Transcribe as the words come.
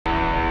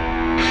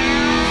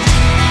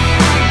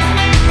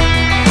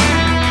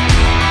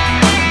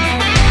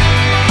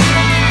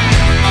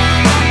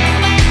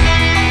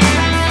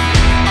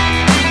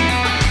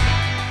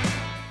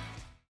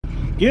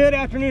Good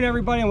afternoon,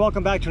 everybody, and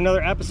welcome back to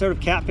another episode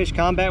of Catfish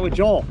Combat with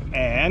Joel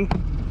and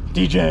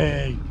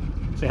DJ.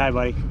 Say hi,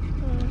 buddy.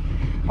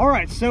 All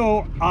right,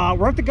 so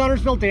we're at the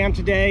Guntersville Dam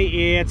today.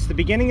 It's the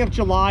beginning of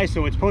July,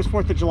 so it's post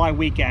 4th of July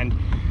weekend.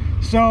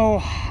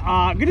 So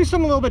I'm gonna do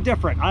something a little bit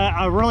different.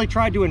 I really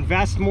tried to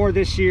invest more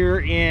this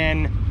year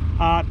in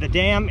the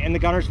dam and the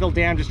Guntersville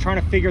Dam, just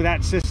trying to figure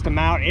that system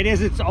out. It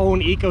is its own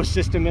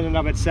ecosystem in and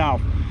of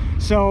itself.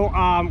 So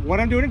what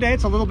I'm doing today,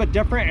 it's a little bit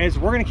different, is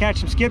we're gonna catch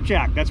some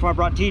skipjack. That's why I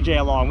brought TJ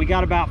along. We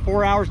got about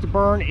 4 hours to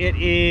burn. It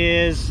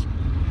is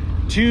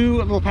a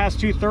little past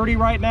 2:30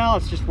 right now.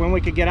 It's just when we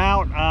could get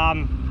out.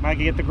 I could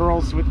get the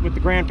girls with the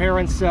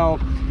grandparents. So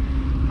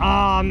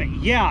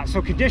yeah,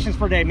 so conditions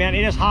for today, man,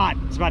 it is hot.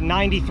 It's about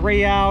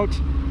 93 out.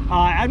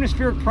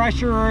 Atmospheric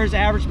pressure is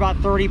average about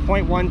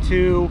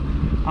 30.12.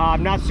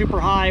 Not super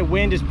high.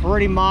 Wind is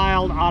pretty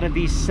mild out of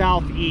the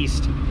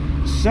southeast.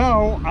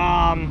 So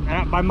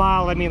and by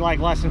mile I mean like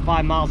less than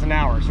 5 miles an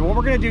hour. So what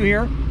we're going to do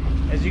here,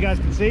 as you guys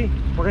can see,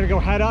 we're going to go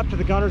head up to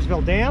the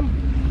Guntersville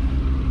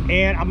Dam,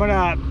 and I'm going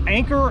to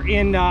anchor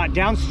in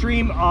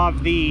downstream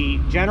of the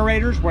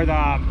generators where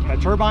the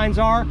turbines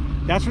are.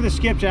 That's where the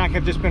skipjack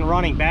have just been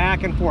running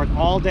back and forth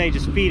all day,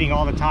 just feeding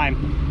all the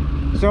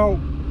time. So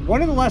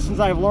one of the lessons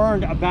I've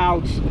learned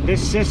about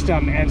this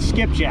system and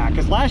skipjack,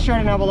 because last year I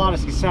didn't have a lot of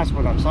success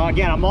with them, so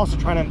again I'm also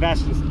trying to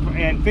invest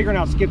in figuring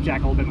out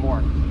skipjack a little bit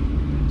more.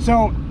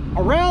 So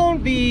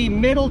around the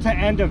middle to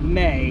end of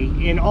May,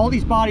 in all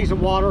these bodies of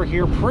water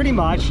here, pretty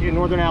much in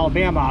northern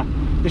Alabama,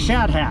 the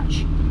shad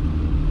hatch.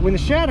 When the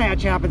shad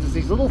hatch happens, it's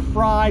these little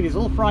fry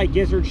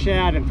gizzard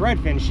shad and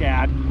threadfin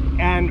shad,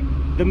 and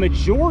the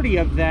majority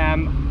of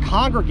them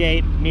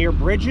congregate near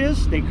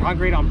bridges. They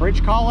congregate on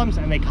bridge columns,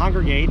 and they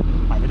congregate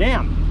by the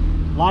dam.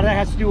 A lot of that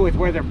has to do with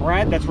where they're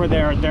bred. That's where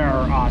their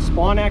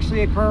spawn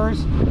actually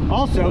occurs.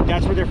 Also,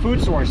 that's where their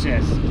food source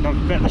is.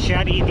 The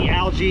shad eat the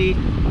algae,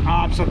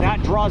 so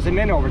that draws them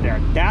in over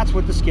there. That's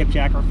what the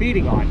skipjack are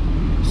feeding on.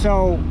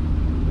 So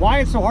why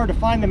it's so hard to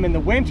find them in the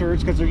winter is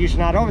because they're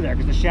usually not over there,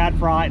 because the shad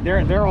fry,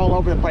 they're all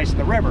over the place in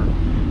the river.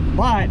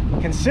 But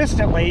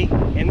consistently,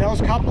 in those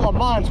couple of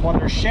months, when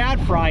there's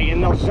shad fry in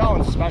those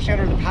zones, especially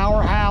under the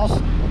powerhouse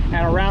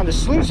and around the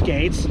sluice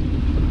gates,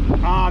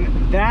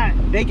 that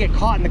they get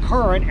caught in the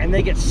current and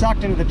they get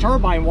sucked into the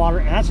turbine water,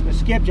 and that's when the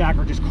skipjack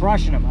are just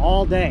crushing them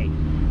all day.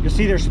 You'll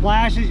see their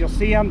splashes, you'll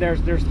see them,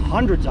 there's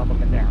hundreds of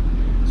them in there.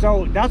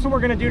 So that's what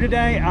we're going to do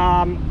today.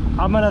 I'm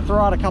going to throw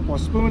out a couple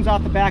of spoons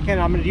off the back end.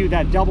 I'm going to do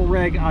that double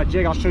rig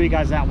jig. I'll show you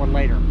guys that one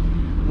later.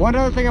 One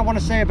other thing I want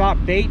to say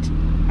about bait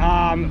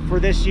for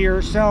this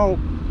year. So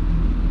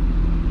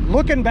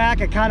looking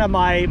back at kind of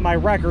my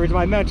records,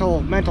 my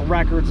mental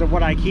records of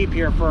what I keep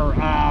here for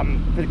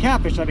the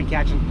catfish I've been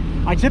catching,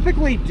 I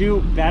typically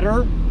do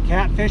better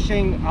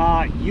catfishing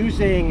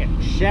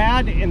using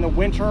shad in the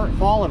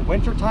fall and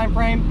winter time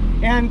frame,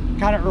 and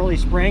kind of early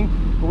spring.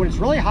 But when it's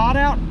really hot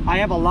out, I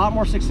have a lot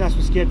more success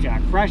with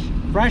skipjack. Fresh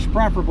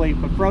preferably,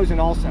 but frozen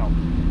also.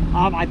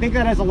 I think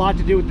that has a lot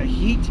to do with the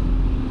heat.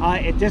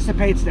 It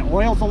dissipates the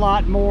oils a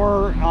lot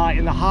more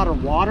in the hotter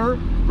water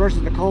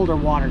versus the colder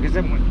water, because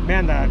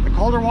man, the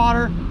colder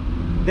water,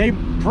 they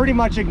pretty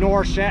much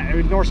ignore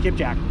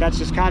skipjack. That's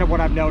just kind of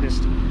what I've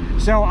noticed.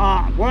 So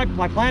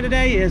my plan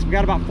today is we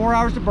got about 4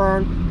 hours to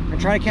burn, and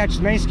try to catch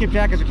as many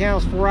skipjack as we can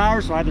in those 4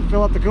 hours. So I either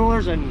fill up the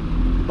coolers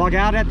and bug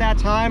out at that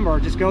time, or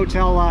just go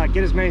till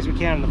get as many as we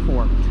can in the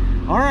fort.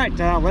 All right,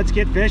 let's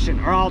get fishing,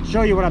 or I'll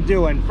show you what I'm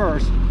doing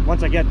first.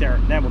 Once I get there,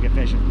 then we'll get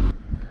fishing.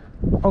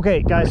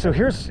 Okay guys, so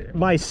here's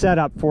my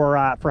setup for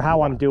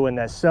how I'm doing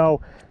this.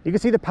 So you can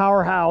see the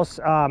powerhouse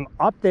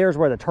up there is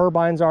where the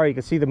turbines are. You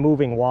can see the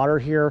moving water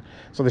here.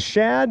 So the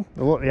shad,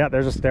 yeah,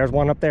 there's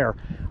one up there.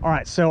 All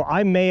right, so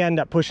I may end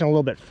up pushing a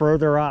little bit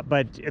further up,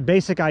 but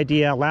basic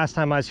idea, last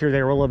time I was here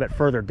they were a little bit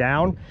further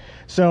down.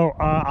 So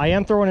I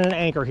am throwing in an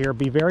anchor here.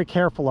 Be very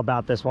careful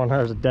about this one.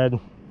 There's a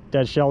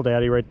dead shell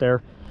daddy right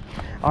there.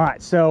 All right,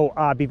 so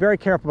be very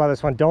careful about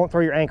this one. Don't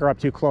throw your anchor up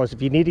too close.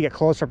 If you need to get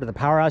closer up to the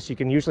powerhouse, you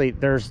can usually,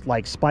 there's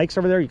like spikes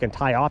over there, you can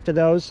tie off to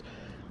those,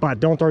 but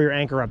don't throw your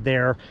anchor up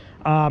there.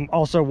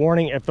 Also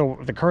warning, if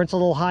the current's a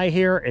little high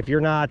here, if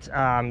you're not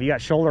you got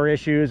shoulder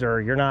issues,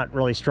 or you're not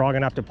really strong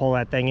enough to pull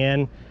that thing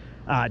in,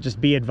 just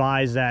be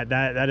advised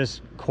that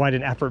is quite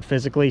an effort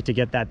physically to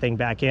get that thing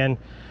back in.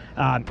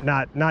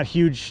 Not a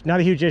huge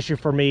issue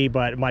for me,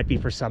 but it might be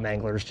for some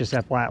anglers. Just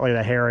that flat like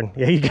the heron.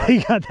 Yeah,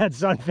 you got that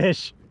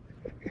sunfish.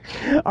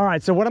 All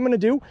right, so what I'm going to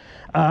do,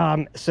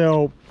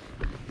 so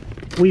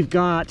we've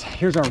got,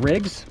 here's our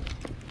rigs.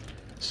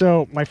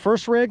 So my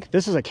first rig,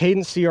 this is a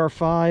Cadence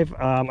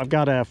CR5. I've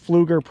got a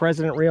Fluger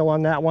President reel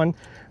on that one.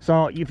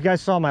 So if you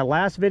guys saw my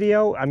last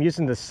video, I'm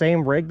using the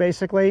same rig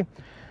basically.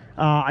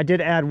 I did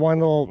add one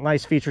little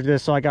nice feature to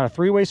this. So I got a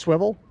 3-way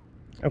swivel.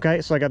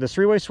 Okay, so I got this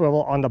 3-way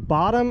swivel. On the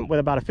bottom with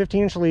about a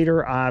 15-inch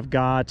leader, I've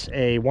got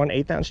a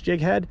 1/8 ounce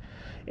jig head.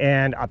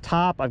 And up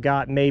top, I've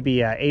got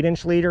maybe a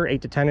 8-inch leader,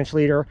 8 to 10-inch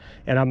leader,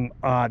 and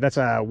that's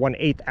a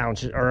 1/8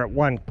 ounce or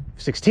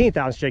 1/16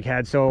 ounce jig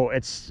head, so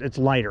it's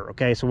lighter.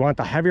 Okay, so we want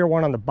the heavier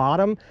one on the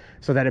bottom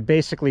so that it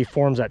basically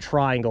forms that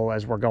triangle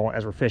as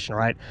we're fishing.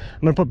 Right,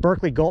 I'm gonna put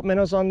Berkeley Gulp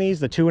minnows on these,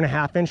 the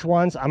 2.5-inch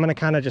ones. I'm gonna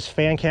kind of just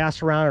fan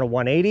cast around at a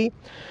 180.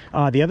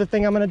 The other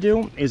thing I'm gonna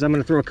do is I'm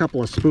gonna throw a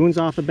couple of spoons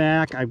off the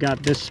back. I've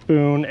got this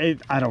spoon.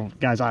 I don't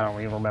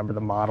even remember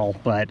the model,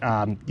 but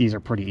these are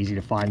pretty easy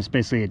to find. It's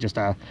basically just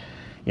a,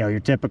 you know,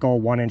 your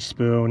typical 1-inch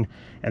spoon,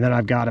 and then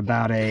I've got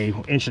about a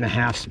 1.5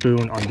 inch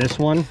spoon on this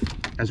one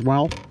as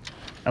well.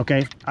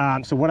 Okay,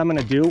 so what I'm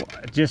going to do,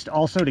 just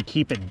also to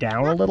keep it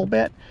down a little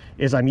bit,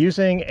 is I'm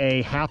using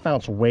a 1/2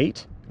 ounce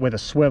weight with a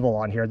swivel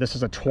on here. This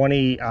is a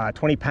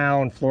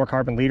 20-pound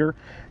fluorocarbon leader.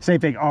 Same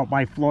thing. Oh,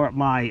 my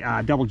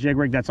double jig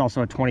rig, that's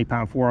also a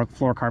 20-pound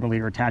fluorocarbon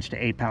leader attached to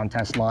 8-pound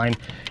test line.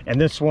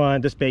 And this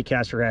bait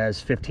caster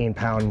has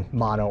 15-pound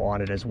mono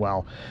on it as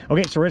well.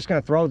 Okay, so we're just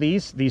going to throw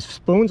these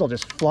spoons. I'll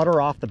just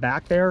flutter off the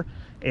back there,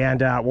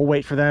 and we'll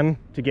wait for them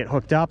to get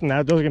hooked up. And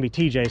those are going to be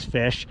TJ's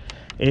fish.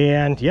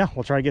 And yeah,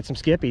 we'll try to get some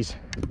skippies.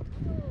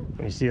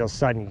 When you see those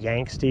sudden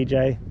yanks,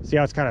 TJ, see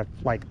how it's kind of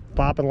like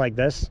bopping like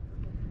this?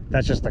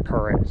 That's just the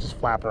current. It's just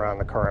flapping around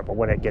the current. But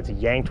when it gets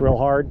yanked real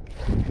hard,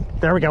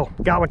 there we go.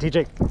 Got one,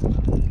 TJ.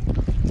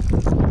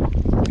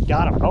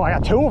 Got him. Oh, I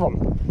got 2 of them.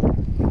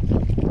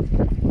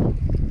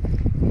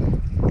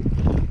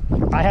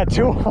 I had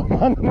 2 of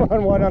them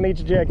on one on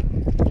each jig.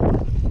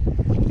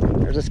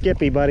 There's a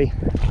skippy, buddy.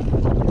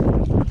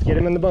 Let's get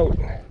him in the boat.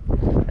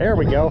 There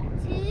we go.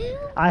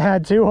 I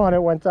had 2 on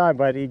it one time,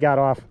 but he got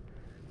off.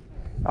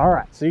 All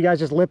right, so you guys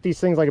just lip these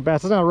things like a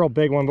bass. It's not a real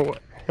big one, but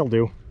he'll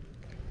do.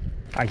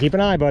 I keep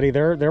an eye, buddy.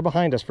 They're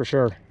behind us for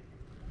sure.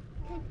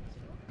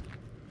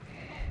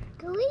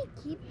 Can we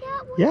keep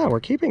that one? Yeah, we're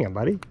keeping him,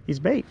 buddy. He's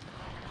bait.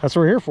 That's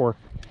what we're here for.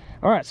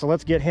 All right, so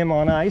let's get him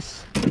on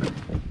ice.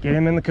 Get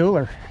him in the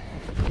cooler.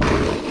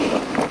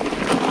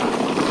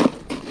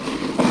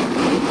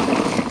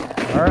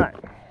 All right.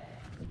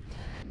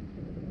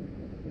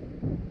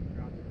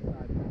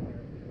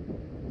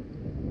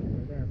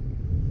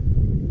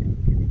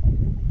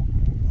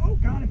 Oh,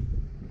 got him.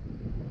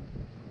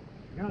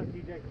 Got him,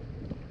 TJ.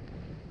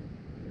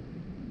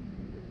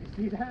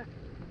 See that?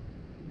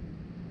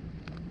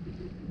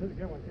 That's a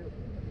good one too.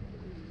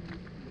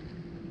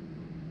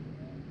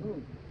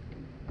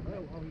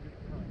 Oh, he just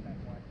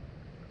that's why.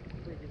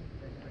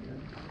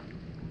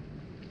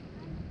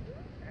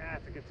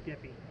 That's a good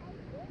skippy.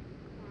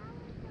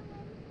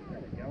 There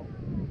we go.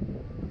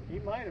 He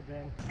might have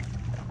been.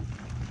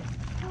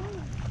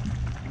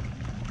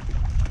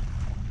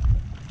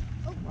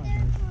 Oh,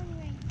 there's one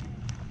right there.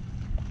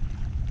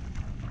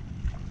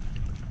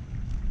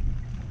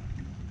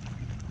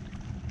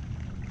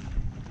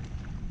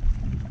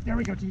 There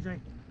we go, TJ.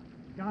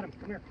 Got him.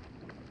 Come here.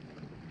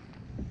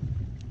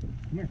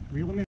 Come here.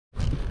 Reel him in.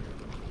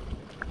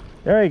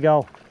 There you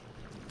go.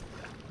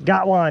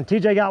 Got one.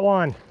 TJ got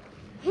one.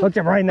 Hooked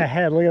him right in the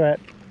head. Look at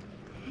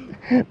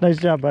that. Nice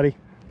job, buddy.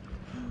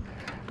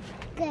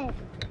 Good.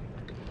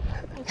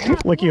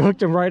 Look, you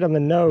hooked him right on the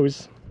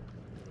nose.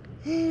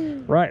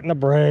 Right in the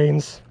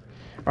brains.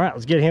 All right,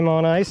 let's get him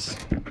on ice.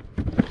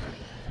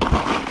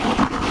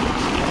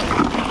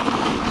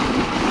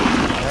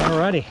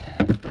 Alrighty.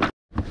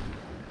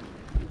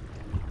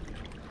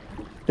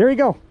 There you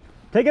go.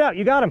 Take it out.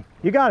 You got him.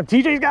 You got him.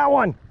 TJ's got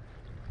one.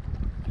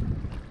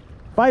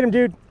 Fight him,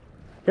 dude.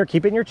 Here,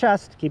 keep it in your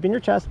chest. Keep it in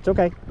your chest. It's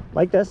okay.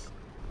 Like this.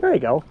 There you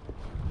go.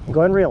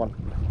 Go ahead and reel him.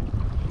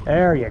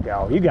 There you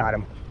go. You got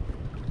him.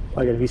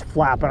 Look at him. He's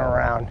flapping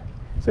around.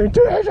 Saying,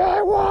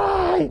 TJ,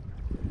 why?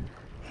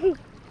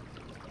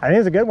 I think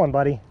it's a good one,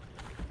 buddy.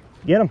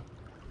 Get him.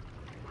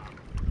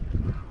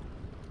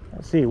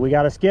 Let's see. We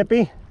got a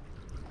skippy.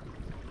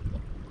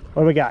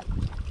 What do we got?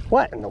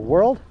 What in the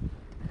world?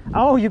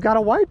 Oh, you got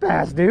a white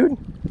bass, dude.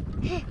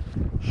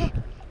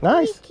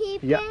 Nice.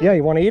 Yeah,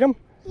 you want to eat them?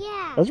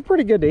 Yeah. Those are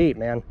pretty good to eat,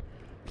 man.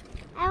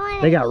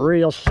 They got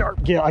real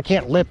sharp gill. I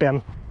can't lip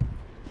him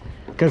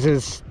because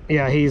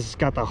he's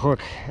got the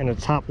hook in the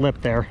top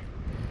lip there.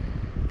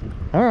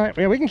 All right,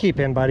 yeah, we can keep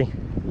him, buddy.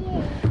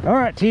 Yeah. All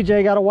right,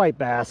 TJ got a white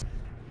bass.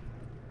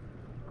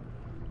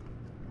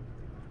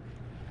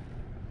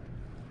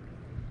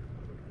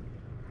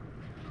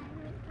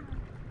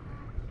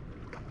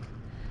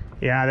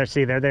 Yeah,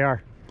 there they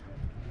are.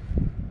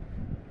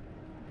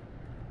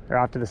 They're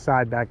off to the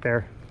side back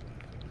there.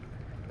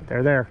 But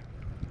they're there.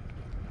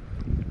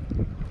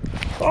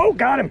 Oh,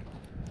 got him.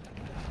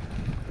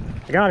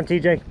 I got him,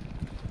 TJ. Did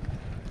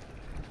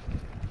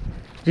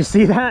you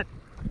see that?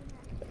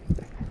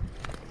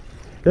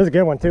 This is a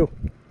good one too.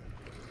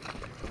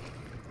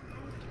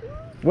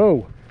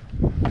 Whoa.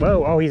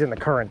 Whoa, oh, he's in the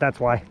current, that's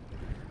why.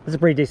 This is a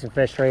pretty decent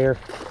fish right here.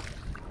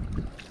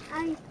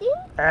 I think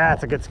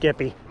That's a good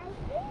skippy.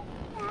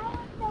 that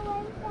was the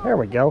one that There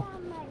we go. was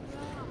on my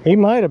rock. He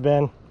might have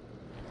been.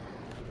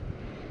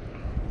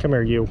 Come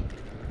here, you.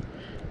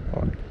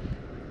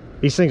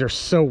 These things are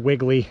so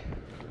wiggly.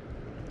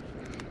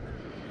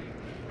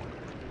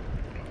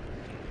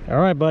 All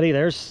right, buddy,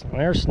 there's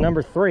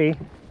number 3.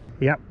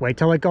 Yep, wait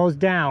till it goes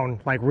down,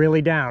 like really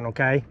down,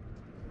 okay?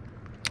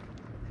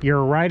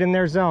 You're right in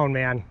their zone,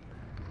 man.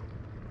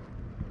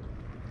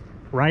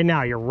 Right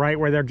now, you're right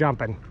where they're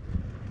jumping.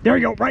 There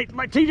you go, right,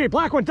 my TJ,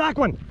 black one, black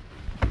one.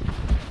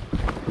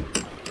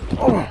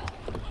 Oh,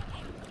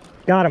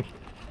 got him.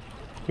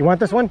 You want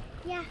this one?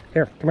 Yeah.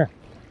 Here, come here.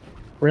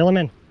 Reel him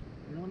in.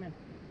 Reel him in.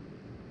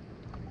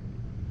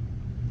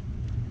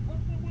 Oh,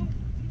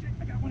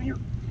 TJ, I got one here.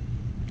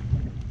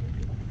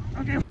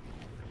 Okay.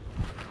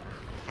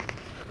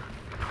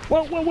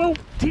 Whoa, whoa, whoa.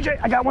 TJ,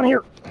 I got one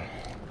here.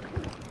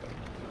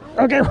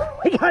 Okay,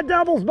 we got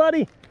doubles,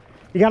 buddy.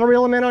 You got to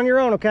reel them in on your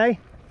own, okay?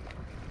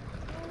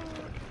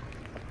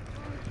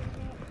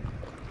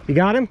 You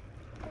got him?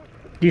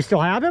 Do you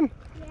still have him?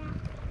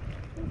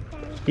 Yeah.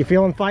 You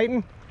feel him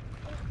fighting?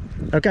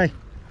 Okay.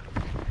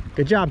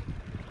 Good job.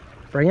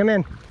 Bring him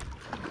in.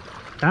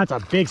 That's a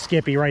big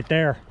skippy right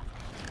there.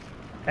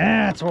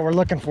 That's what we're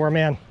looking for,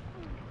 man.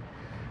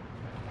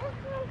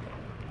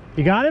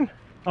 You got him?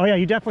 Oh yeah,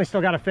 you definitely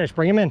still got a fish.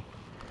 Bring him in.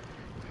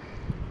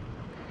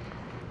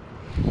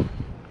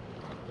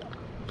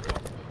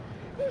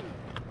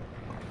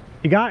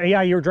 You got,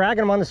 yeah, you were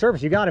dragging him on the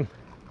surface. You got him.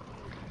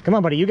 Come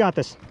on, buddy, you got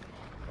this.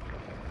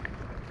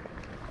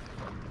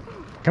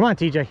 Come on,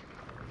 TJ. I'm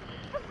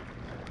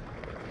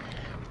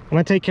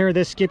gonna take care of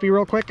this skippy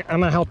real quick.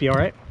 I'm gonna help you, all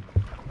right?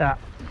 I'm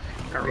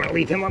gonna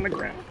leave him on the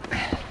ground.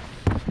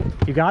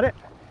 You got it?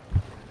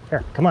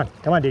 Here, come on,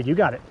 dude, you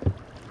got it.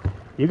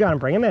 You got him,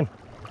 bring him in.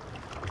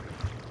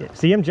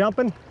 See him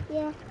jumping?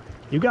 Yeah.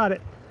 You got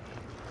it.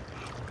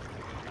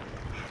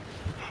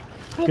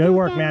 Good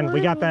work, man.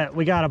 We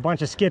got a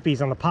bunch of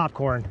skippies on the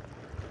popcorn.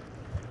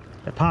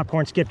 The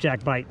popcorn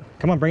skipjack bite.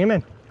 Come on, bring him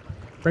in.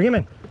 Bring him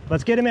in.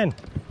 Let's get him in.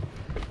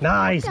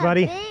 Nice,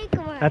 buddy.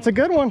 That's a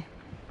good one.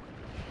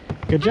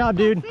 Good job,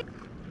 dude. We caught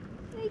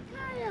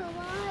a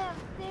lot of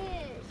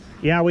fish.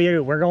 Yeah,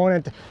 we're going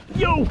into...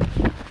 Yo!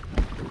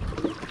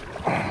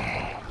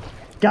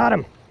 Got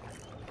him.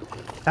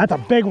 That's a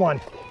big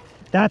one.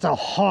 That's a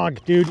hog,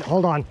 dude.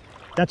 Hold on.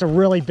 That's a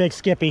really big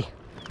skippy.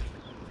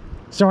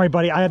 Sorry,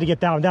 buddy. I had to get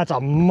that one. That's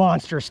a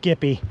monster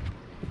skippy.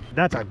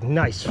 That's a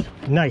nice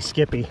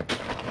skippy.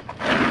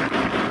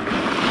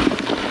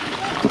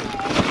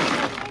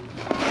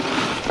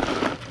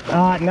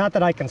 Not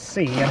that I can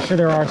see. I'm sure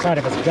there are inside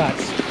of his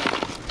guts.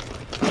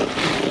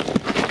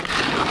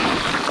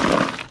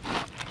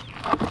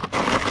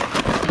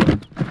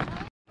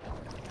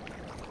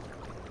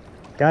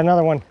 Got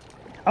another one.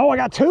 Oh, I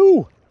got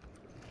 2.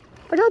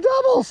 I got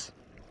doubles.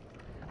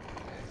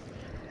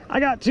 I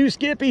got 2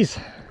 skippies.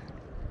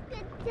 Good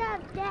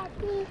job,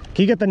 Daddy. Can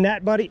you get the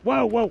net, buddy?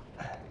 Whoa, whoa.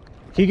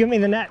 Can you give me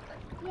the net?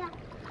 Yeah.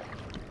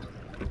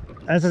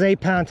 This is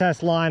 8-pound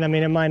test line. I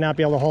mean, it might not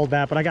be able to hold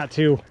that, but I got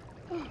 2.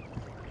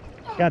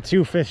 Got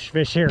 2 fish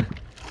here.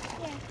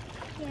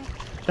 Yeah.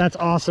 That's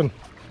awesome.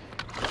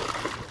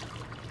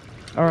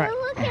 All right.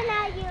 They're looking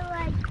at you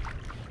like...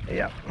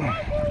 Yeah.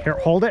 Here,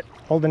 hold it.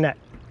 Hold the net.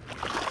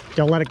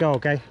 Don't let it go,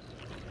 okay?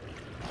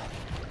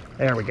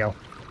 There we go.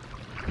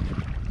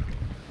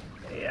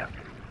 Yeah.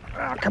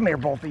 Oh, come here,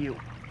 both of you.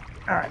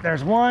 All right,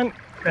 there's one.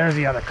 There's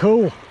the other.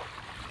 Cool.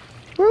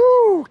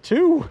 Woo, 2.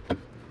 Oh,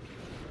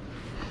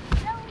 we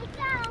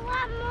got a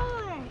lot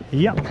more.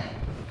 Yep.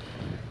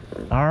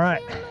 All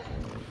right.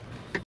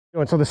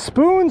 So the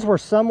spoons were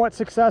somewhat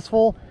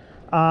successful.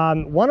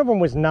 One of them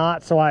was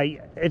not, so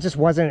it just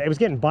wasn't, it was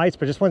getting bites,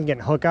 but just wasn't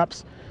getting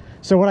hookups.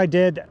 So what I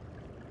did,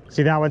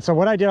 see that one? So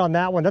what I did on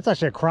that one, that's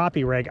actually a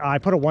crappie rig. I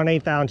put a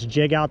 1/8 ounce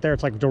jig out there.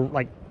 It's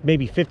like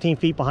maybe 15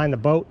 feet behind the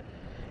boat.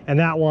 And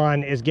that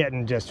one is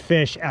getting just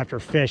fish after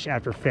fish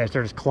after fish.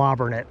 They're just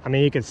clobbering it. I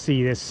mean, you can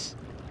see this,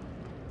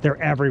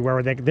 they're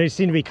everywhere. They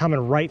seem to be coming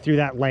right through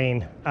that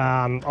lane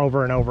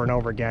over and over and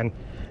over again.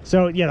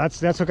 So yeah,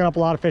 that's hooking up a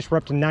lot of fish. We're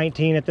up to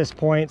 19 at this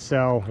point.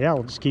 So yeah,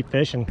 we'll just keep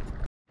fishing.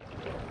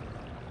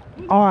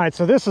 All right,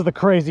 so this is the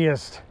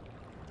craziest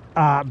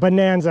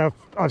bonanza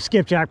of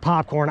skipjack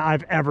popcorn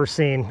I've ever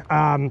seen.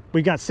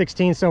 We got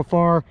 16 so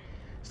far.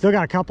 Still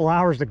got a couple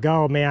hours to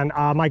go, man.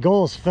 My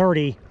goal is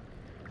 30.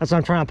 That's what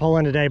I'm trying to pull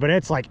in today, but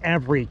it's like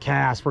every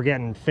cast we're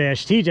getting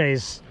fish.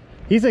 TJ's,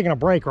 he's taking a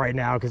break right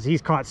now because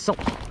he's caught so,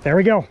 there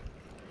we go.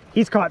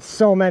 He's caught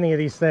so many of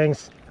these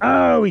things.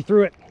 Oh, he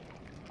threw it.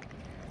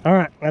 All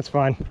right, that's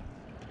fine.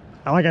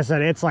 Like I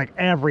said, it's like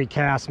every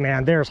cast,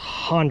 man. There's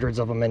hundreds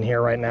of them in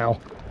here right now.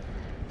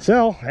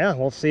 So yeah,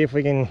 we'll see if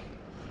we can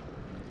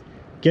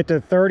get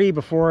to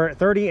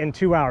 30 in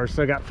 2 hours.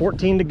 So I got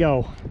 14 to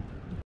go.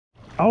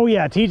 Oh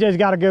yeah, TJ's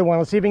got a good one.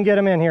 Let's see if we can get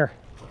him in here.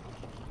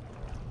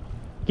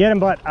 Get him,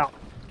 but oh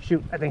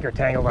shoot, I think you're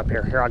tangled up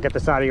here. Here, I'll get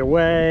this out of your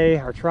way,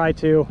 or try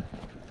to.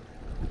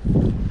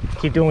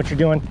 Keep doing what you're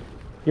doing.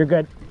 You're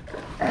good.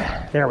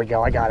 There we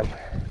go, I got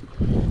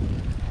him.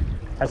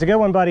 That's a good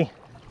one, buddy.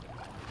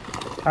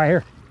 All right,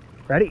 here.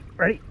 Ready?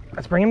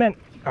 Let's bring him in.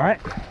 All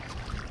right.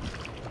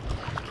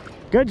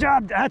 Good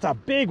job. That's a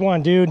big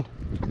one, dude.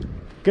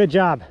 Good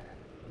job.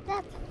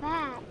 That's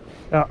fat.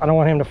 Oh, I don't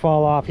want him to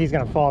fall off. He's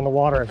gonna fall in the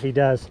water if he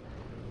does.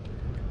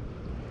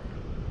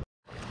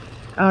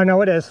 Oh,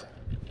 no, it is.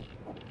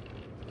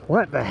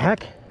 What the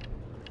heck?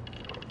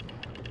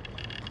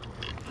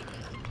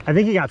 I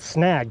think he got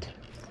snagged.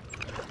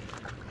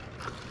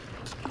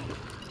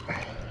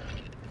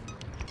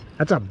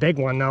 That's a big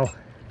one, though.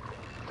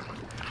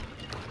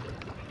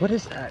 What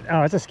is that?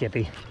 Oh, it's a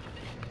skippy.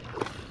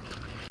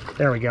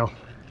 There we go.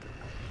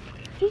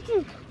 He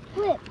just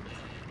flipped.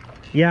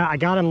 Yeah, I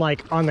got him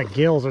like on the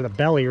gills or the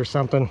belly or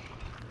something.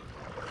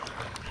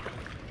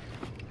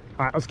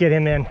 All right, let's get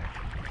him in.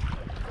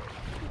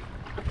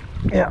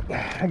 Yeah,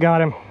 I got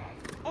him.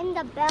 In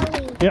the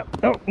belly. Yep.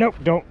 Oh, no,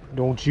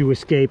 don't you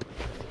escape.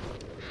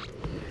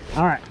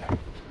 All right.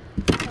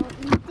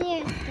 Don't you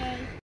dare escape.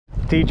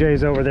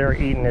 TJ's over there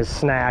eating his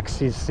snacks.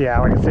 He's, yeah,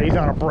 like I said, he's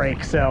on a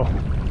break, so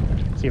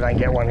see if I can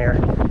get one here.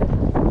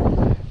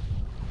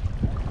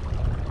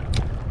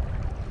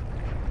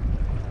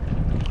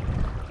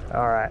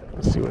 All right,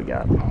 let's see what we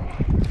got.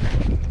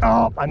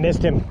 Oh, I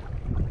missed him.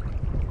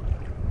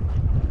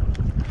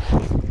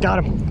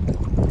 Got him.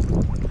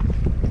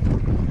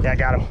 Yeah, I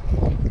got him.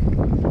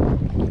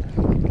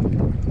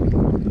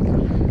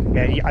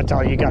 Yeah, I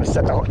tell you, you gotta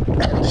set the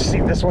hook. See,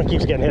 this one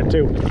keeps getting hit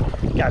too.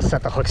 You gotta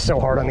set the hook so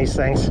hard on these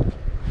things.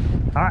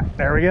 All right,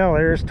 there we go.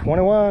 There's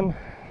 21.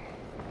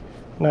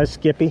 Nice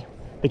skippy.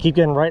 They keep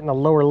getting right in the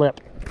lower lip.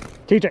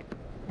 TJ,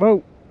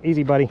 whoa,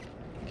 easy, buddy.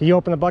 Can you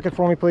open the bucket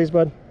for me, please,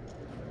 bud?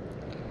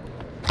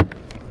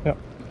 Yep.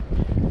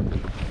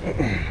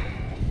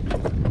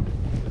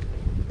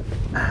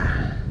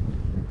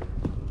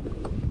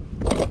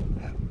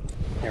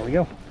 There we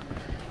go.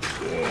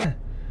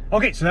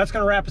 Okay, so that's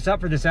going to wrap us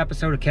up for this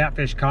episode of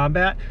Catfish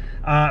Combat.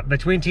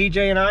 Between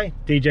TJ and I,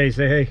 DJ,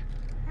 say hey.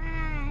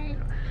 Hi.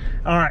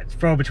 All right,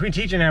 so between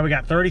TJ and I, we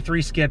got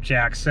 33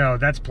 skipjacks, so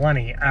that's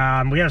plenty. We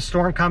got a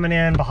storm coming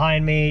in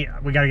behind me.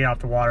 We got to get off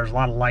the water. There's a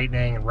lot of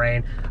lightning and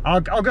rain. I'll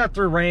go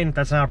through rain.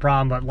 That's not a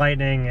problem, but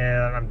lightning,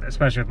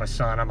 especially with my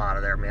son, I'm out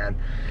of there, man.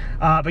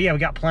 But yeah, we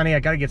got plenty. I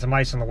got to get some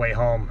ice on the way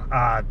home.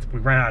 We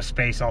ran out of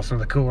space also in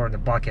the cooler in the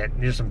bucket.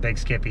 There's some big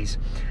skippies.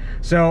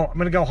 So I'm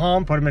going to go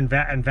home, put them in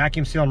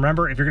vacuum seal. And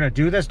remember, if you're going to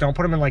do this, don't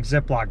put them in like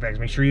Ziploc bags.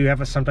 Make sure you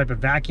have some type of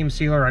vacuum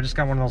sealer. I just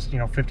got one of those,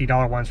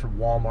 $50 ones from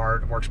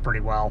Walmart. It works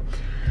pretty well.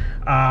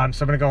 So I'm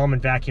going to go home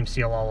and vacuum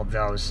seal all of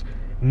those.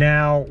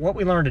 Now, what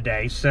we learned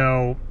today,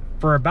 so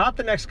for about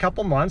the next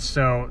couple months,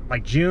 so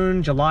like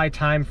June, July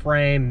time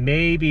frame,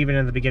 maybe even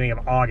in the beginning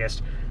of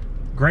August,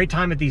 great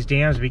time at these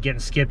dams to be getting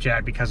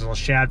skipjack because of those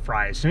shad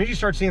fry. As soon as you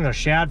start seeing those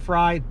shad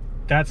fry,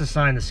 that's a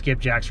sign the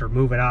skipjacks are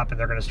moving up and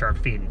they're going to start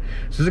feeding.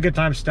 So this is a good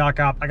time to stock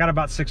up. I got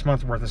about 6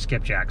 months worth of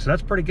skipjack, so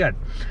that's pretty good.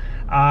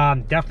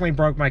 Definitely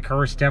broke my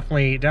curse.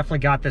 Definitely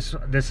got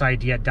this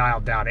idea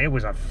dialed down. It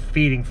was a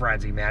feeding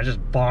frenzy, man. Just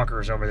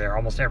bonkers over there.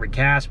 Almost every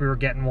cast we were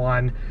getting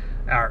one.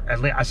 Or at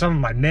least some of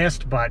them I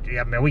missed, but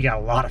yeah, man, we got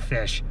a lot of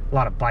fish, a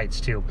lot of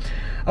bites too.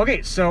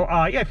 Okay, so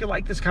yeah, if you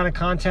like this kind of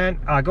content,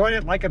 go ahead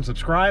and like and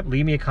subscribe.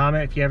 Leave me a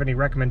comment if you have any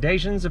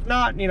recommendations. If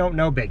not,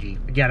 no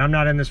biggie. Again, I'm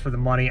not in this for the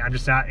money. I'm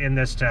just out in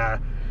this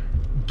to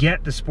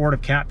get the sport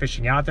of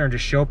catfishing out there and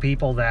just show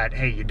people that,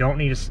 hey, you don't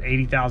need a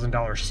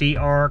 $80,000 sea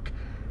arc.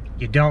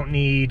 You don't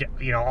need,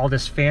 all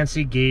this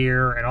fancy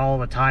gear and all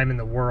the time in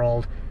the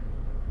world.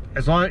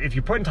 As long as if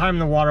you're putting time in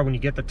the water, when you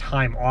get the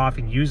time off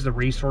and use the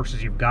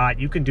resources you've got,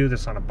 you can do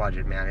this on a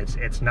budget, man.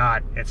 It's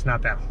not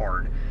that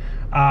hard.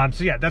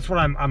 So yeah, that's what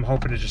I'm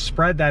hoping to just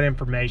spread that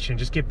information,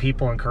 just get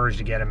people encouraged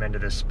to get them into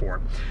this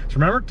sport. So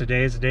remember,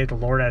 today is the day the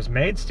Lord has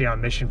made. Stay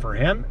on mission for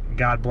Him.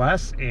 God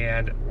bless,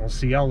 and we'll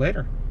see y'all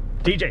later.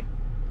 TJ.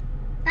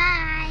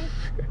 Bye.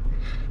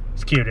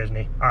 It's cute, isn't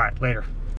he? All right, later.